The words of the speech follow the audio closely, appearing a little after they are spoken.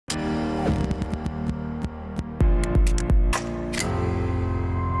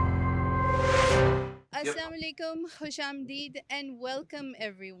Assalamu alaikum, Hushamdeed, and welcome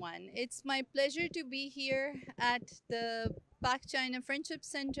everyone. It's my pleasure to be here at the Pak China Friendship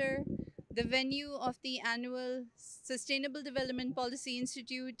Center, the venue of the annual Sustainable Development Policy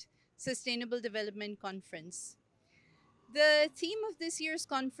Institute Sustainable Development Conference. The theme of this year's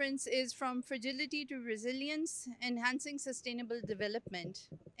conference is From Fragility to Resilience, Enhancing Sustainable Development.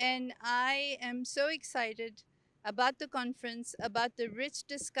 And I am so excited about the conference, about the rich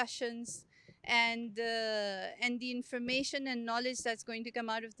discussions and the information and knowledge that's going to come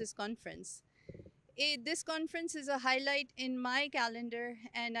out of this conference. This conference is a highlight in my calendar,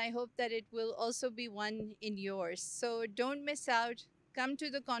 and I hope that it will also be one in yours. So don't miss out. Come to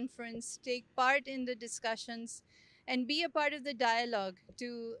the conference, take part in the discussions, and be a part of the dialogue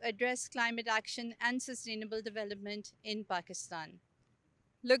to address climate action and sustainable development in Pakistan.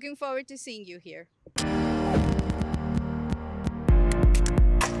 Looking forward to seeing you here.